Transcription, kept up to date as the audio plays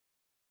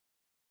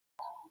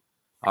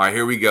All right,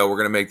 here we go. We're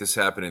going to make this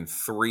happen in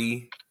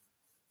 3,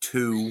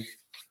 2,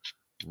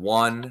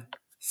 1.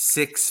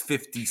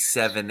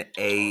 6:57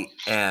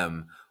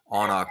 a.m.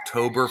 on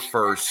October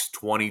 1st,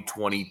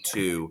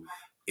 2022.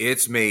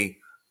 It's me.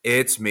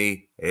 It's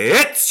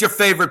your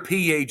favorite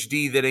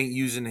PhD that ain't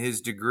using his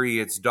degree.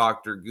 It's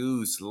Dr.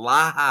 Goose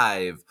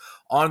live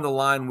on the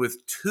line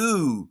with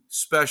two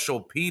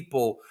special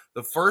people.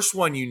 The first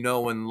one you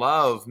know and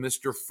love,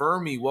 Mr.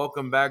 Fermi.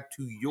 Welcome back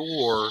to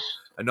your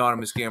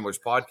Anonymous Gamblers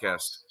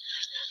podcast.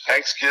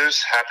 Thanks,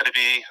 Goose. Happy to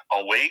be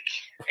awake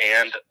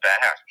and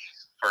back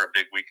for a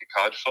big week of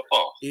college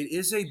football. It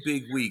is a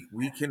big week.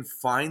 We can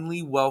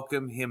finally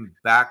welcome him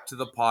back to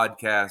the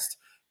podcast.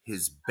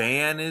 His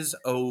ban is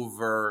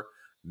over.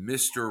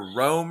 Mr.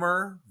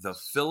 Romer, the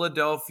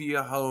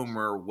Philadelphia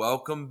Homer,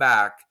 welcome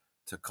back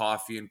to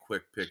Coffee and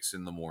Quick Picks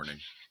in the morning.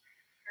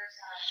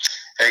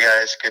 Hey,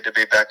 guys. Good to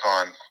be back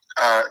on.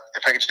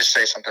 If I could just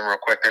say something real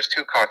quick, there's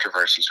two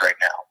controversies right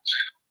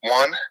now.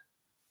 One,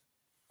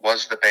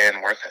 was the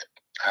ban worth it?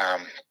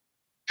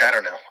 I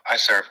don't know. I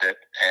served it,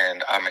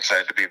 and I'm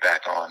excited to be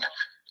back on.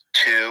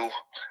 Two,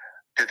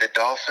 did the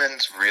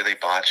Dolphins really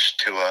botch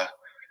Tua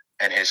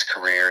and his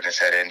career and his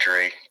head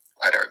injury?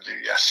 I'd argue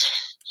yes.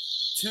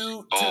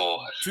 Two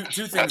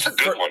things. That's a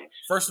good one.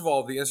 First of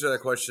all, the answer to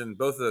that question,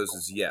 both of those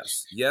is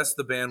yes. Yes,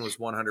 the ban was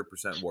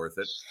 100% worth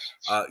it.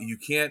 You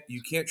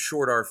can't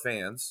short our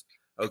fans.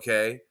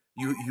 Okay,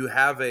 you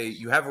have a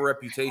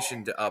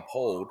reputation to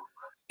uphold,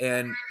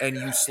 and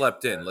you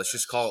slept in. Let's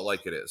just call it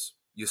like it is.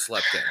 You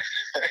slept in.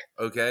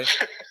 Okay?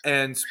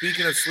 And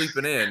speaking of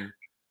sleeping in,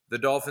 the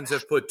Dolphins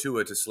have put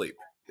Tua to sleep,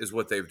 is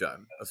what they've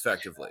done,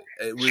 effectively.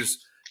 It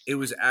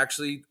was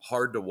actually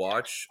hard to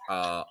watch.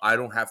 I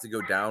don't have to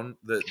go down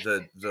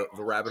the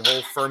rabbit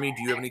hole. Fermi,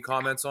 do you have any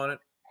comments on it?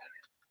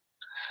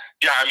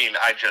 Yeah, I mean,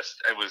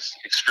 it was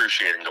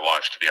excruciating to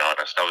watch, to be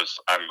honest.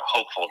 I'm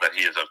hopeful that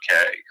he is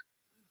okay.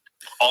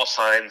 All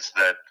signs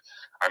that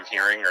I'm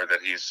hearing are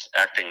that he's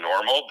acting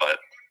normal, but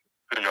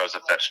who knows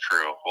if that's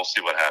true? We'll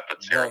see what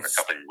happens here in a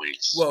couple of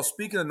weeks. Well,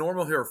 speaking of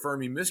normal here,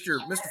 Fermi, Mr.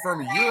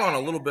 Fermi, you're on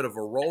a little bit of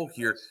a roll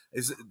here.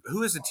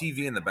 Who has a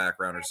TV in the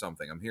background or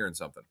something? I'm hearing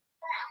something.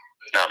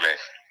 Not me.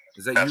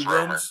 Is that you,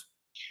 Romes?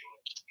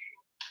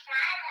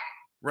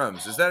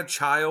 Romes, is that a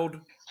child?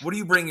 What are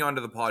you bringing onto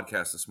the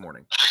podcast this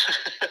morning?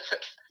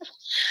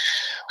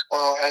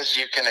 Well, as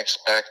you can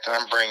expect,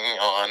 I'm bringing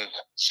on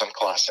some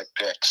classic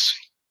picks.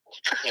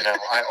 You know,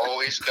 I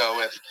always go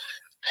with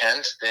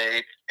Penn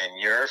State and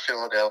your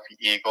Philadelphia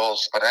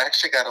Eagles, but I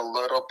actually got a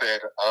little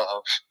bit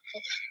of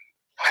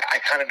I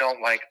kind of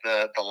don't like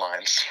the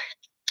lines.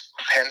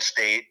 Penn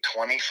State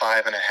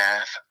 25.5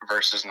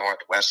 versus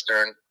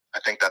Northwestern. I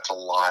think that's a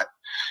lot.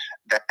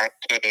 That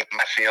game,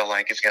 I feel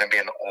like, is going to be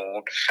an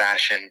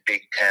old-fashioned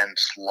Big Ten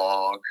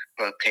slog.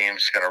 Both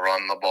teams going to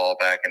run the ball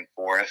back and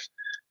forth.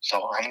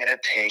 So I'm going to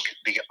take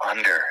the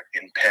under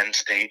in Penn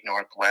State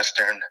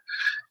Northwestern.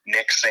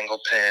 Nick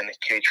Singleton,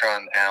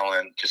 Katron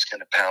Allen just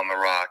going to pound the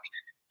rock,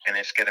 and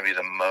it's going to be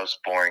the most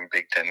boring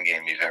Big Ten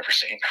game you've ever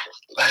seen.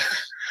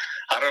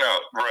 I don't know,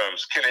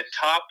 Rose, can it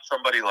top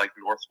somebody like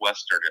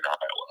Northwestern in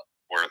Iowa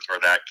or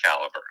that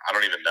caliber? I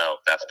don't even know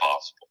if that's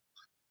possible.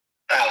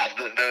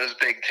 Those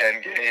Big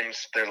Ten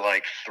games, they're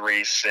like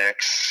 3-6.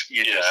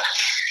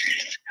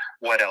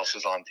 What else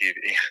is on TV?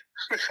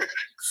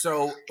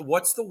 So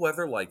what's the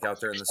weather like out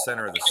there in the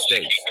center of the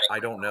state? I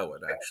don't know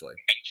it, actually.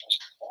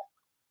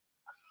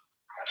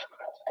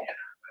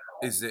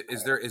 Is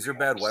there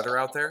bad weather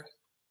out there?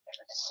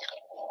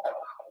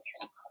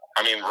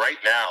 I mean, right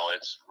now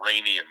it's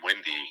rainy and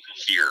windy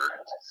here,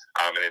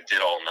 and it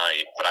did all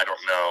night. But I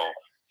don't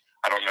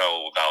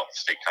know about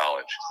State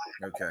College.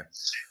 Okay.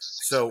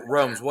 So,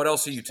 Romes, what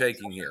else are you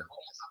taking here?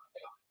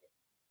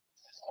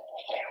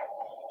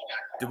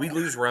 Did we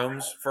lose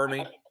Romes,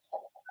 Fermi?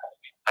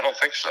 I don't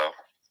think so.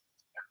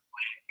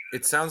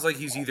 It sounds like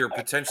he's either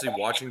potentially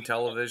watching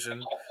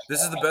television.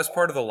 This is the best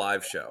part of the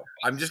live show.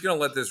 I'm just going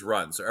to let this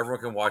run so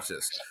everyone can watch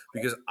this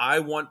because I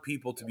want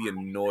people to be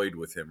annoyed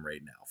with him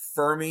right now.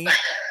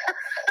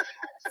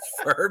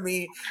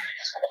 Fermi,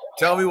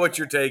 tell me what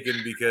you're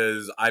taking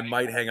because I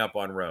might hang up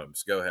on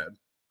Romes. Go ahead.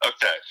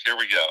 Okay, here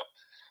we go.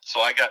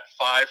 So I got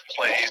 5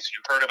 plays.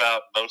 You heard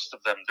about most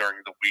of them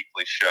during the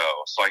weekly show.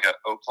 So I got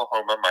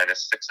Oklahoma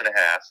minus 6.5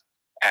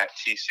 at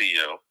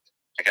TCU.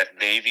 I got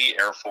Navy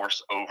Air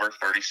Force over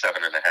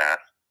 37.5.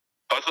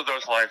 Both of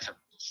those lines have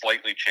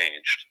slightly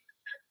changed.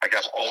 I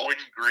got Bowling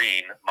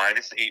Green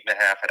minus 8.5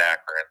 at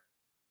Akron.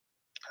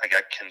 I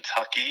got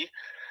Kentucky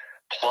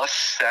plus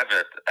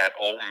 7 at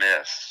Ole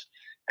Miss.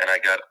 And I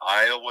got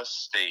Iowa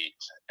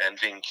State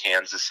ending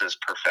Kansas's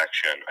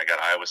perfection. I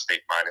got Iowa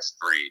State minus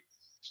 3.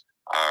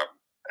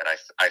 And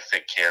I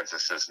think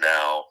Kansas is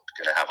now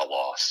going to have a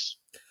loss.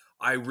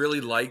 I really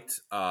liked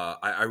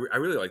I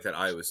really like that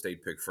Iowa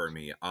State pick for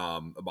me.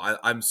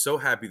 I'm so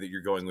happy that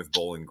you're going with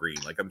Bowling Green.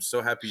 Like, I'm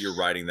so happy you're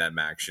riding that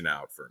action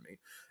out for me.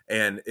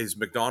 And is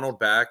McDonald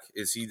back?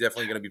 Is he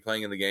definitely going to be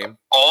playing in the game?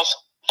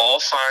 All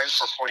signs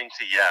were pointing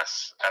to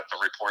yes at the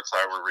reports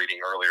I were reading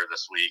earlier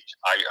this week.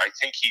 I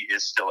think he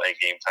is still a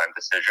game time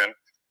decision.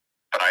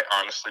 but I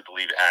honestly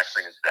believe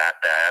Akron is that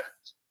bad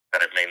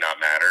that it may not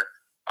matter.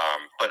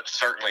 But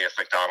certainly if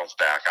McDonald's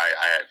back,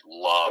 I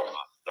love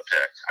the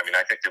pick. I mean,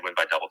 I think they win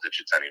by double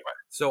digits anyway.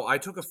 So I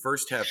took a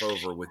first half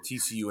over with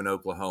TCU and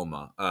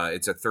Oklahoma.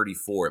 It's at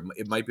 34.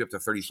 It might be up to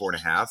 34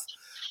 and a half.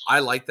 I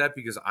like that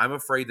because I'm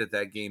afraid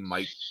that game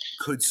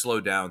could slow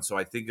down. So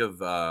I think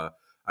of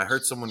I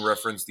heard someone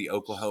reference the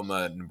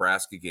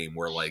Oklahoma-Nebraska game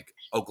where like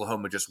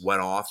Oklahoma just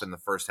went off in the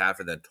first half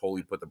and then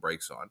totally put the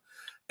brakes on.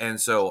 And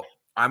so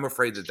I'm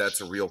afraid that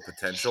that's a real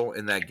potential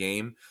in that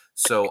game.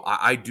 So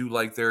I do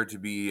like there to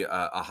be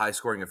a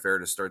high-scoring affair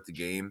to start the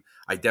game.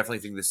 I definitely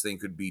think this thing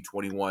could be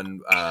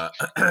 21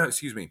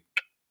 excuse me,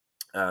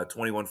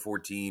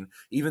 21-14,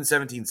 even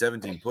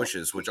 17-17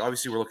 pushes, which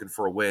obviously we're looking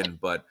for a win,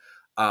 but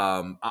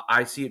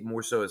I see it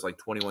more so as like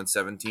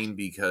 21-17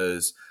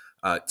 because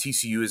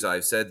TCU, as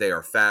I've said, they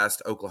are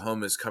fast.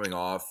 Oklahoma is coming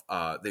off.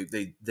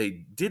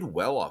 They did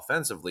well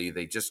offensively.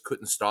 They just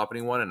couldn't stop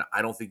anyone, and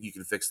I don't think you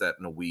can fix that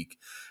in a week.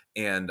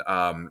 And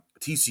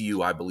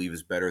TCU, I believe,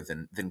 is better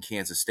than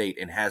Kansas State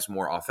and has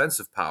more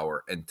offensive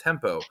power and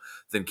tempo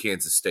than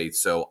Kansas State.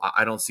 So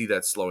I don't see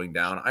that slowing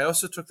down. I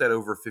also took that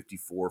over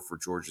 54 for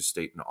Georgia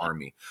State and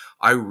Army.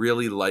 I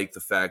really like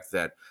the fact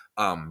that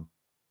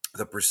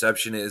the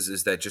perception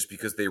is that just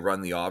because they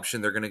run the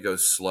option, they're going to go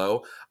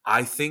slow.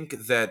 I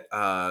think that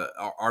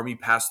Army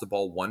passed the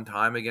ball one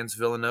time against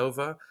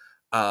Villanova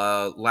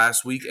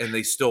last week, and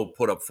they still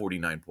put up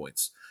 49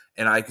 points.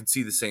 And I could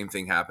see the same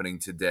thing happening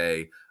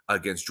today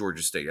against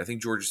Georgia State. I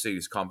think Georgia State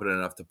is competent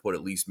enough to put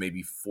at least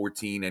maybe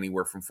 14,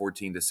 anywhere from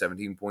 14 to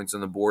 17 points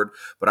on the board.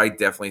 But I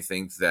definitely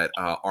think that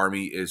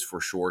Army is for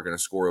sure going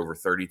to score over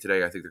 30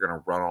 today. I think they're going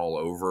to run all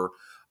over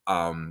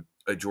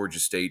Georgia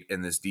State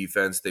in this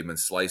defense. They've been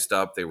sliced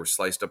up. They were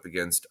sliced up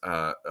against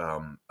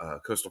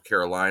Coastal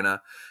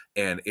Carolina,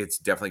 and it's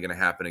definitely going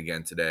to happen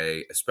again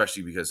today,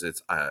 especially because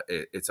it's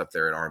up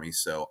there at Army.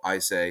 So I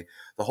say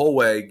the whole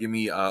way, give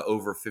me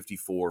over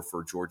 54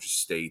 for Georgia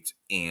State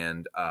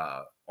and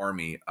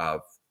Army.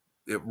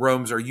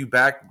 Romes, are you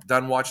back,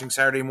 done watching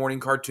Saturday morning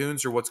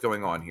cartoons, or what's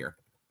going on here?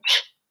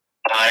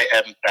 I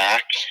am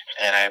back,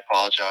 and I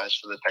apologize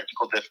for the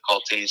technical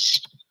difficulties.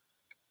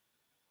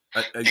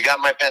 You got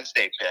my Penn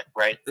State pick,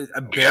 right?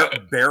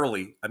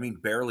 Barely. I mean,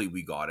 barely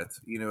we got it.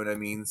 You know what I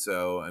mean?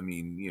 So, I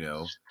mean,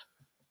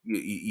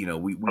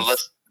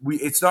 we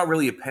it's not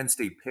really a Penn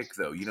State pick,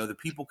 though. The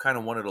people kind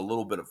of wanted a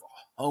little bit of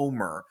a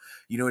homer.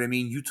 You know what I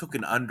mean? You took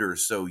an under,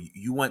 so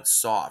you went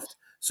soft.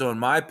 So, in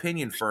my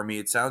opinion, Fermi,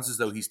 it sounds as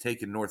though he's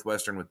taken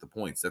Northwestern with the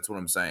points. That's what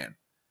I'm saying.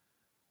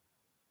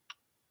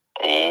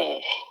 Oh.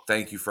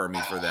 Thank you,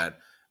 Fermi, for that.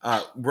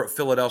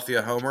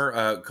 Philadelphia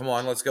homer. Come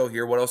on, let's go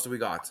here. What else do we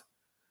got?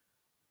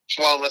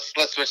 Well, let's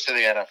switch to the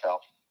NFL.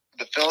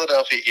 The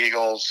Philadelphia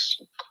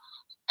Eagles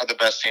are the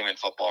best team in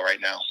football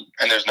right now,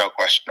 and there's no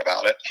question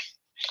about it.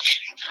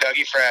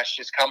 Dougie Fresh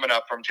is coming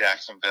up from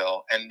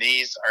Jacksonville, and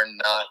these are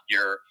not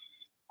your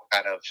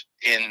kind of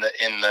in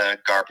the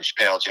garbage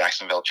pail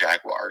Jacksonville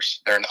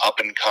Jaguars. They're an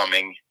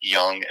up-and-coming,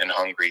 young, and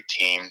hungry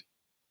team.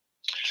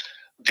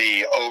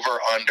 The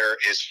over-under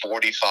is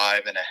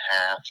 45 and a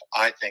half.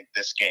 I think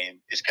this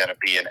game is going to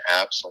be an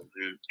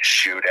absolute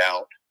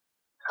shootout.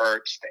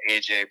 Hurts to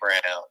A.J.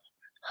 Brown,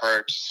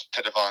 Hurts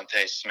to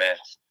Devontae Smith,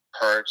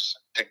 Hurts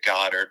to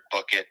Goddard,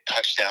 book it,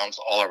 touchdowns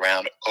all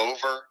around,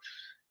 over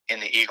in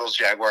the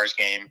Eagles-Jaguars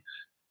game.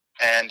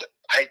 And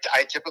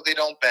I typically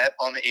don't bet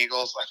on the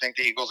Eagles. I think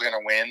the Eagles are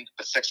going to win,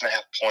 but 6.5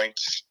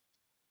 points,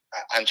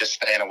 I'm just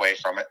staying away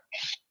from it.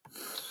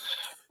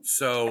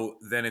 So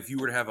then if you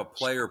were to have a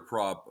player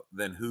prop,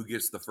 then who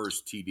gets the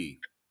first TD?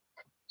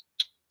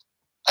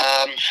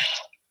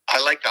 I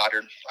like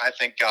Goddard. I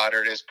think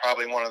Goddard is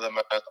probably one of the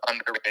most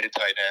underrated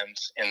tight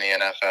ends in the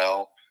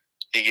NFL.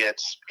 He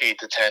gets 8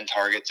 to 10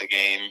 targets a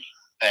game,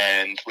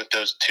 and with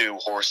those two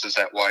horses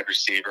at wide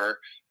receiver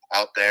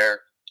out there,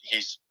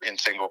 he's in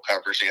single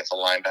coverage against a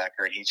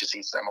linebacker, and he just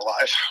eats them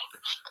alive.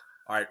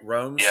 All right,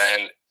 Rome's? Yeah,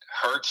 and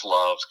Hurts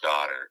loves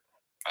Goddard.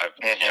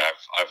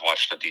 I've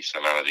watched a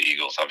decent amount of the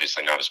Eagles,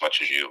 obviously not as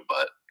much as you,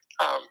 but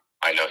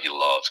I know he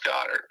loves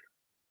Goddard.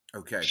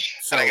 Okay.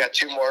 So and I got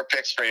 2 more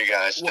picks for you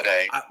guys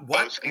today.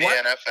 Both in the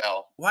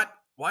NFL. What?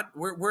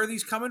 Where are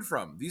these coming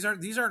from? These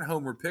aren't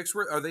homer picks.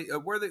 Where are they?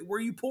 Where are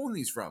you pulling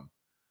these from?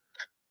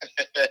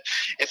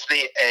 It's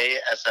the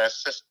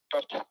ASS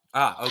system.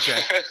 Okay.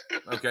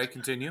 Okay,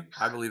 continue.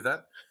 I believe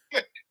that.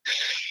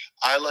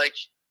 I like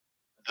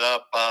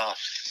the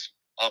Buffs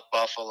of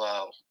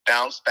Buffalo.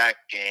 Bounce back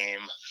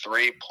game,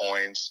 3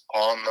 points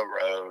on the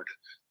road.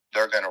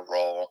 They're going to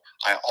roll.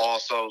 I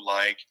also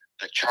like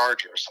the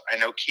Chargers. I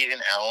know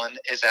Keenan Allen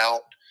is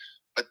out,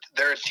 but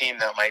they're a team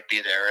that might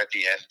be there at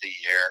the end of the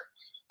year.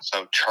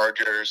 So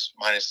Chargers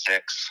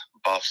 -6,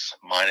 Buffs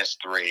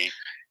 -3,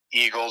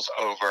 Eagles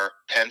over,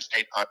 Penn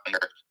State under.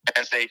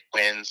 Penn State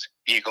wins,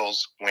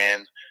 Eagles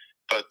win.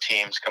 Both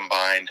teams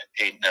combined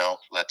 8-0.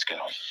 Let's go.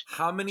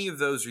 How many of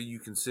those are you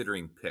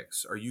considering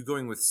picks? Are you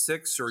going with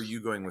 6 or are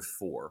you going with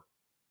 4?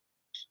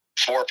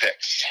 4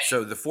 picks.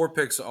 So the 4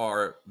 picks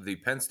are the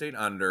Penn State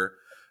under,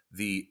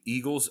 the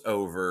Eagles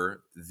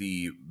over,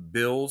 the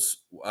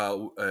Bills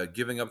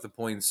giving up the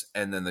points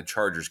and then the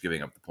Chargers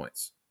giving up the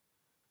points.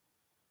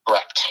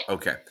 Correct.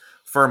 Okay.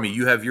 Fermi,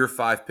 you have your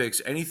 5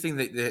 picks. Anything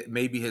that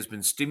maybe has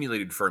been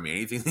stimulated, Fermi?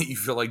 Anything that you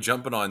feel like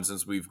jumping on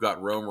since we've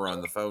got Romer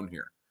on the phone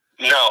here?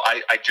 No,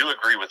 I do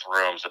agree with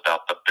Rome's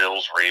about the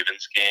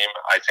Bills-Ravens game.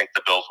 I think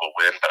the Bills will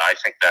win, but I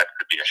think that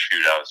could be a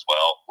shootout as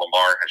well.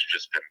 Lamar has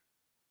just been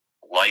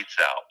lights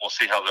out. We'll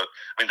see how the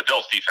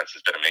Bills' defense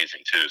has been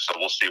amazing too, so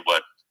we'll see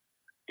what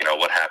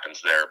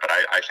happens there. But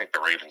I think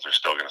the Ravens are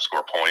still going to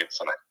score points,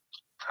 and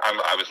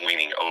I was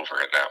leaning over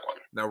in that one.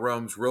 Now,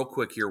 Rome's, real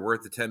quick here. We're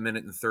at the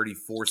 10-minute and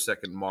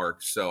 34-second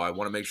mark, so I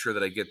want to make sure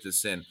that I get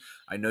this in.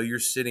 I know you're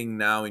sitting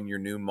now in your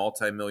new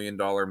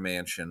multi-million-dollar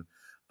mansion,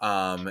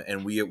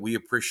 and we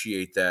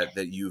appreciate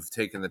that you've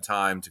taken the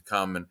time to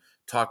come and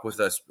talk with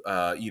us,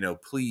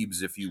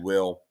 plebes, if you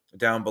will,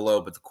 down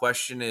below. But the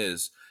question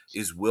is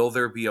will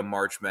there be a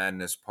March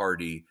Madness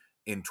party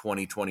in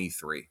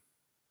 2023?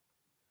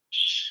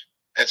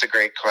 That's a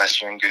great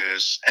question,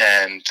 Goose.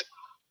 And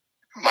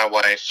my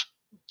wife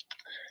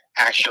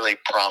actually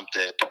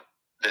prompted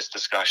this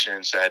discussion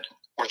and said,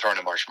 we're throwing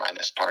a March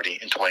Madness party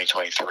in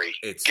 2023.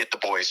 Get the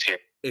boys here.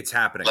 It's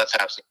happening. Let's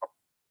have some.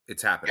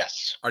 It's happening.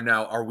 Yes.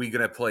 Now, are we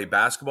going to play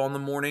basketball in the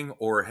morning,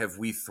 or have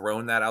we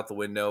thrown that out the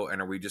window,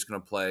 and are we just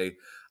going to play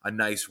a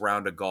nice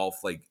round of golf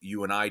like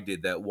you and I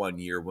did that one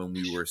year when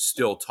we were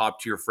still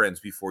top-tier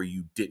friends before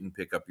you didn't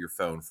pick up your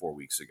phone 4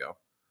 weeks ago?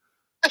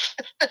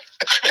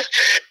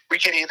 We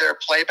could either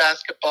play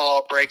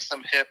basketball, break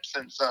some hips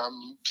and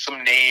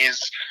some knees,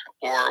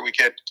 or we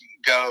could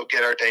go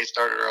get our day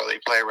started early,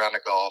 play a round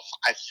of golf.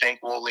 I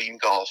think we'll lean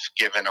golf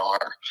given our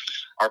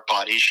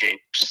body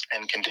shapes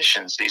and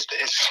conditions these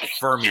days.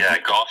 Yeah,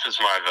 golf is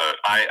my vote.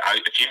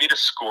 If you need a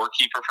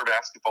scorekeeper for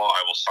basketball,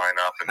 I will sign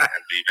up and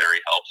be very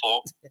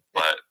helpful.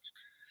 But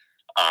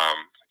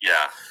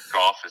yeah,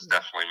 golf is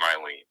definitely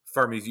my lean.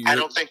 Fermi, I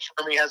don't think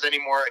Fermi has any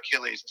more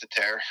Achilles to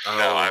tear. Oh.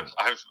 No,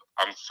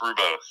 I'm through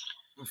both.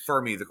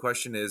 Fermi, the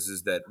question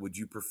is that would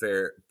you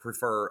prefer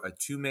a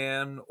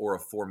 2-man or a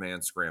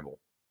 4-man scramble?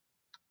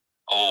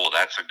 Oh,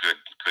 that's a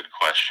good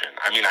question.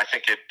 I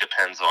think it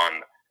depends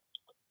on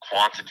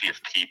quantity of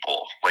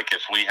people. Like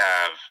if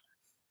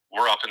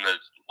we're up in the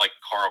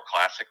Carl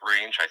Classic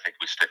range, I think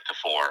we stick to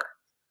 4.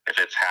 If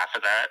it's half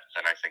of that,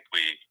 then I think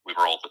we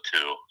roll the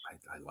 2.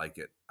 I like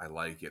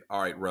it.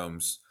 All right,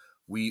 Romes.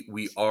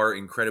 We are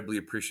incredibly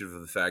appreciative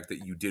of the fact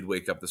that you did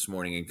wake up this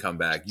morning and come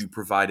back. You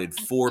provided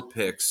 4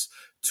 picks,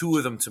 2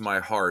 of them to my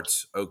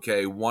heart.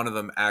 Okay, one of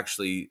them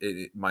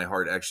actually, my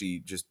heart actually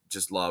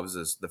just loves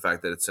is the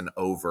fact that it's an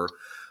over.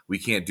 We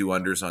can't do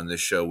unders on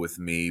this show with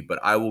me, but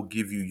I will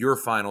give you your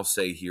final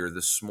say here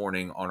this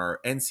morning on our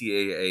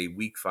NCAA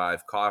Week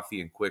 5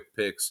 coffee and quick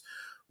picks.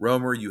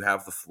 Romer, you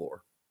have the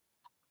floor.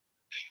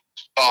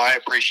 Oh, I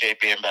appreciate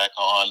being back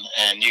on,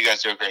 and you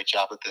guys do a great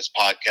job with this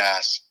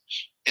podcast.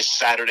 It's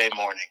Saturday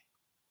morning.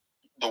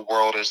 The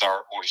world is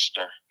our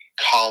oyster.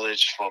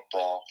 College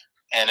football,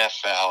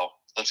 NFL.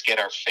 Let's get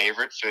our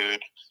favorite food.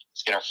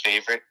 Let's get our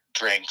favorite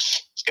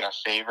drinks. Let's get our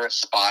favorite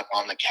spot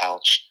on the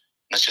couch.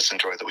 Let's just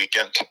enjoy the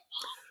weekend.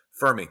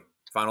 Fermi,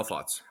 final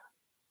thoughts.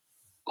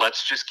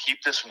 Let's just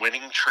keep this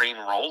winning train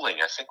rolling.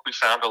 I think we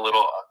found a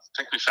little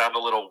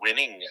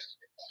winning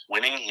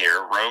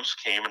here. Rome's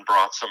came and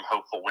brought some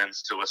hopeful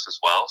wins to us as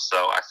well. So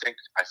I think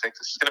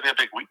this is going to be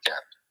a big weekend.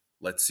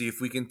 Let's see if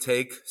we can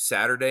take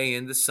Saturday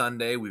into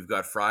Sunday. We've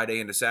got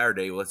Friday into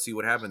Saturday. Let's see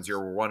what happens here.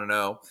 We're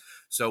 1-0.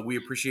 So we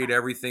appreciate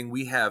everything.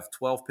 We have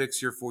 12 picks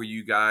here for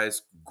you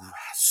guys.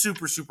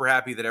 Super, super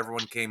happy that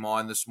everyone came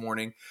on this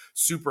morning.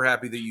 Super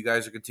happy that you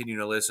guys are continuing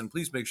to listen.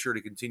 Please make sure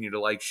to continue to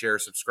like, share,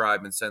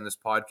 subscribe, and send this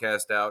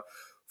podcast out.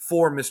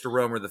 For Mr.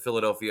 Romer, the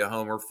Philadelphia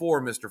Homer, for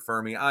Mr.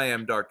 Fermi, I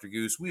am Dr.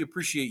 Goose. We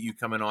appreciate you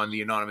coming on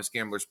the Anonymous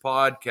Gamblers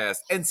podcast,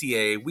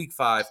 NCAA Week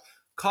 5,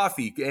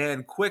 coffee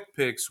and quick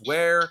picks,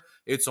 where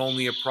it's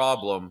only a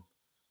problem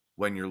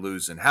when you're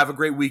losing. Have a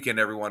great weekend,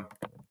 everyone.